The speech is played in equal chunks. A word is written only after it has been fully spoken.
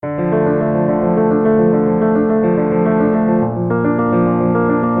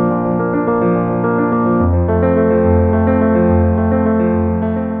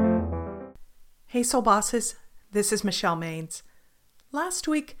Hey Soul Bosses, this is Michelle Maines. Last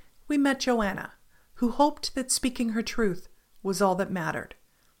week, we met Joanna, who hoped that speaking her truth was all that mattered.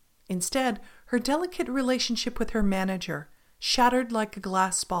 Instead, her delicate relationship with her manager shattered like a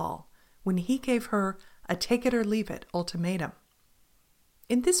glass ball when he gave her a take-it-or-leave-it ultimatum.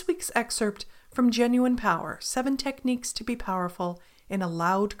 In this week's excerpt from Genuine Power, 7 Techniques to be Powerful in a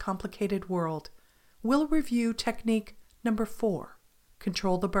Loud, Complicated World, we'll review technique number 4,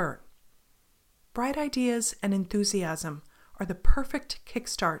 Control the Burn. Bright ideas and enthusiasm are the perfect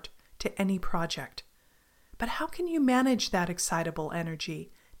kickstart to any project. But how can you manage that excitable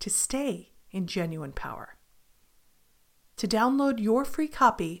energy to stay in genuine power? To download your free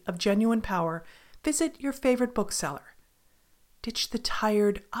copy of Genuine Power, visit your favorite bookseller. Ditch the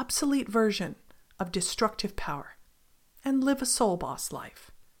tired, obsolete version of destructive power and live a soul boss life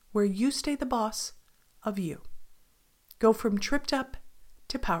where you stay the boss of you. Go from tripped up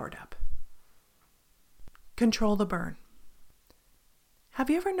to powered up. Control the burn. Have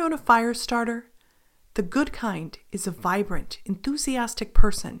you ever known a fire starter? The good kind is a vibrant, enthusiastic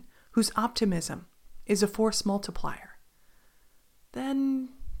person whose optimism is a force multiplier. Then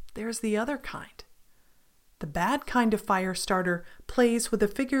there's the other kind. The bad kind of fire starter plays with a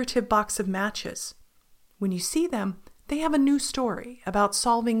figurative box of matches. When you see them, they have a new story about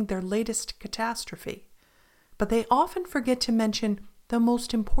solving their latest catastrophe. But they often forget to mention the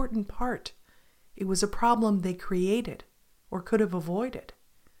most important part. It was a problem they created or could have avoided.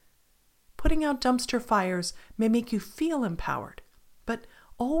 Putting out dumpster fires may make you feel empowered, but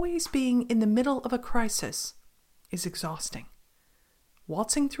always being in the middle of a crisis is exhausting.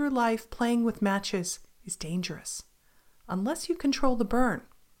 Waltzing through life playing with matches is dangerous. Unless you control the burn,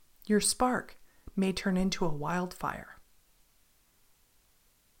 your spark may turn into a wildfire.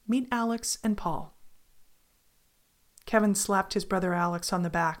 Meet Alex and Paul. Kevin slapped his brother Alex on the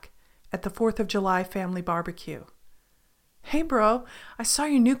back at the 4th of July family barbecue. Hey bro, I saw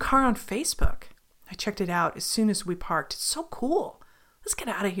your new car on Facebook. I checked it out as soon as we parked. It's so cool. Let's get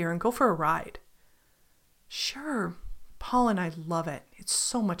out of here and go for a ride. Sure, Paul and I love it. It's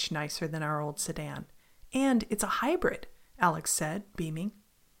so much nicer than our old sedan. And it's a hybrid, Alex said, beaming.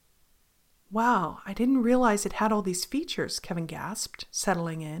 Wow, I didn't realize it had all these features, Kevin gasped,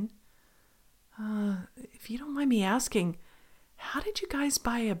 settling in. If you don't mind me asking, how did you guys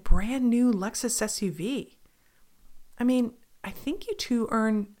buy a brand new Lexus SUV? I mean, I think you two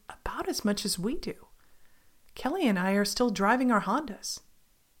earn about as much as we do. Kelly and I are still driving our Hondas.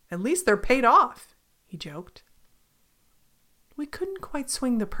 At least they're paid off, he joked. We couldn't quite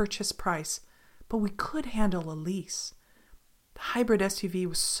swing the purchase price, but we could handle a lease. The hybrid SUV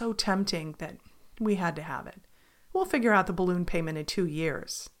was so tempting that we had to have it. We'll figure out the balloon payment in 2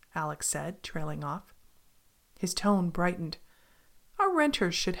 years, Alex said, trailing off. His tone brightened. Our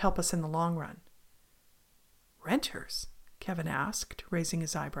renters should help us in the long run. Renters? Kevin asked, raising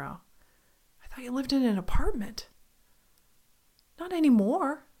his eyebrow. I thought you lived in an apartment. Not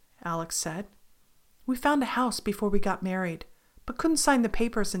anymore, Alex said. We found a house before we got married, but couldn't sign the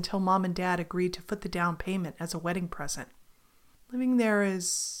papers until Mom and Dad agreed to foot the down payment as a wedding present. Living there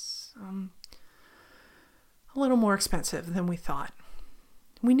is a little more expensive than we thought.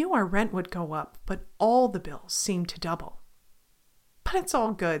 We knew our rent would go up, but all the bills seemed to double. But it's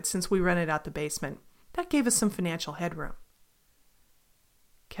all good since we rented out the basement. That gave us some financial headroom.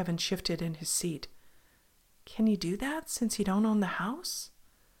 Kevin shifted in his seat. Can you do that since you don't own the house?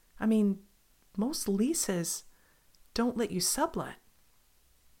 I mean, most leases don't let you sublet.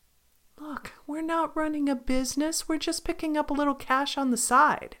 Look, we're not running a business. We're just picking up a little cash on the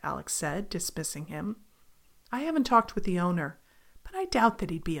side, Alex said, dismissing him. I haven't talked with the owner, but I doubt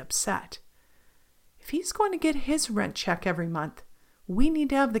that he'd be upset. If he's going to get his rent check every month, we need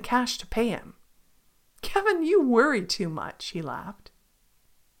to have the cash to pay him. Kevin, you worry too much, he laughed.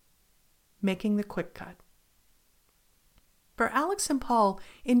 Making the quick cut. For Alex and Paul,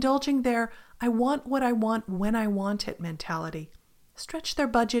 indulging their I want what I want when I want it mentality stretched their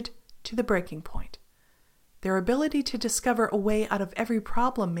budget to the breaking point. Their ability to discover a way out of every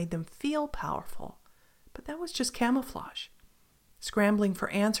problem made them feel powerful, but that was just camouflage. Scrambling for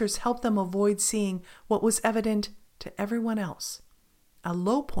answers helped them avoid seeing what was evident to everyone else. A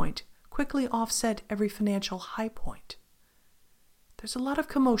low point quickly offset every financial high point. There's a lot of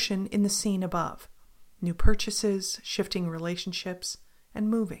commotion in the scene above. New purchases, shifting relationships, and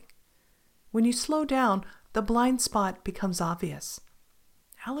moving. When you slow down, the blind spot becomes obvious.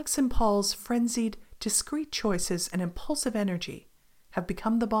 Alex and Paul's frenzied, discreet choices and impulsive energy have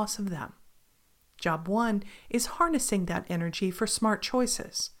become the boss of them. Job 1 is harnessing that energy for smart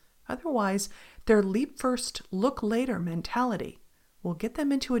choices. Otherwise, their leap first, look later mentality will get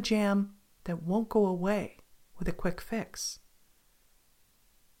them into a jam that won't go away with a quick fix.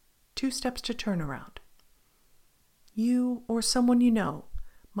 2 steps to turnaround. You or someone you know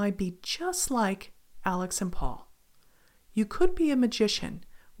might be just like Alex and Paul. You could be a magician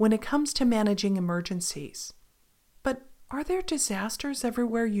when it comes to managing emergencies. But are there disasters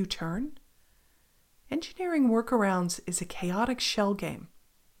everywhere you turn? Engineering workarounds is a chaotic shell game,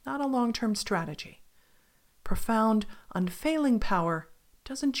 not a long-term strategy. Profound, unfailing power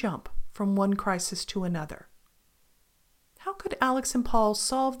doesn't jump from one crisis to another. How could Alex and Paul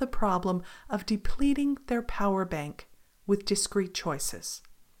solve the problem of depleting their power bank with discrete choices?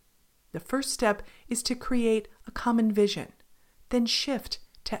 The first step is to create a common vision, then shift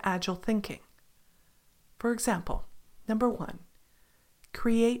to agile thinking. For example, number 1,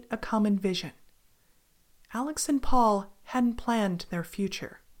 create a common vision. Alex and Paul hadn't planned their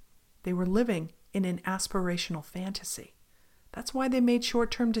future. They were living in an aspirational fantasy. That's why they made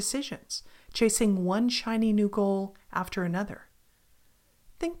short-term decisions, chasing one shiny new goal after another.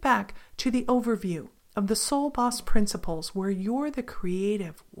 Think back to the overview of the Soul Boss principles where you're the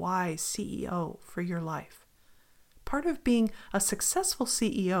creative, wise CEO for your life. Part of being a successful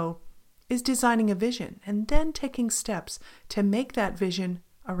CEO is designing a vision and then taking steps to make that vision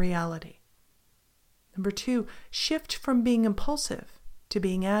a reality. Number 2, shift from being impulsive to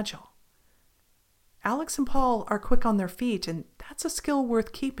being agile. Alex and Paul are quick on their feet, and that's a skill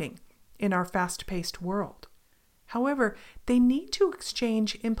worth keeping in our fast-paced world. However, they need to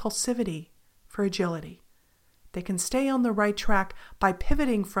exchange impulsivity for agility. They can stay on the right track by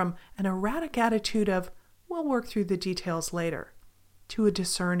pivoting from an erratic attitude of, we'll work through the details later, to a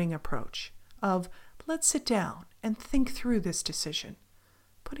discerning approach of, let's sit down and think through this decision.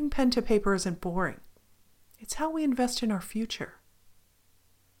 Putting pen to paper isn't boring. It's how we invest in our future.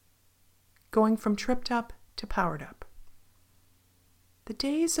 Going from tripped up to powered up. The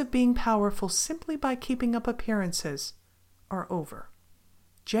days of being powerful simply by keeping up appearances are over.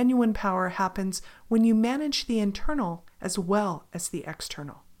 Genuine power happens when you manage the internal as well as the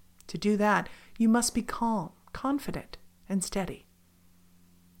external. To do that, you must be calm, confident, and steady.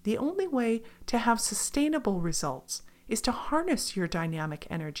 The only way to have sustainable results is to harness your dynamic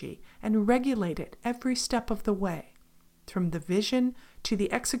energy and regulate it every step of the way, from the vision to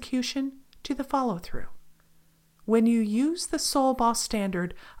the execution to the follow-through. When you use the Soul Boss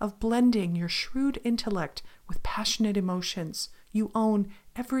standard of blending your shrewd intellect with passionate emotions, you own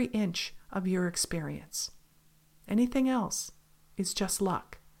every inch of your experience. Anything else is just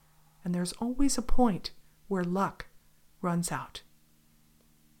luck, and there's always a point where luck runs out.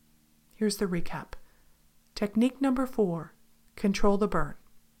 Here's the recap. Technique number 4, control the burn.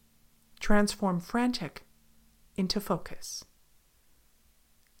 Transform frantic into focus.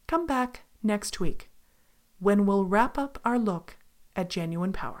 Come back next week when we'll wrap up our look at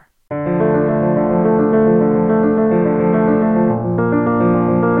genuine power.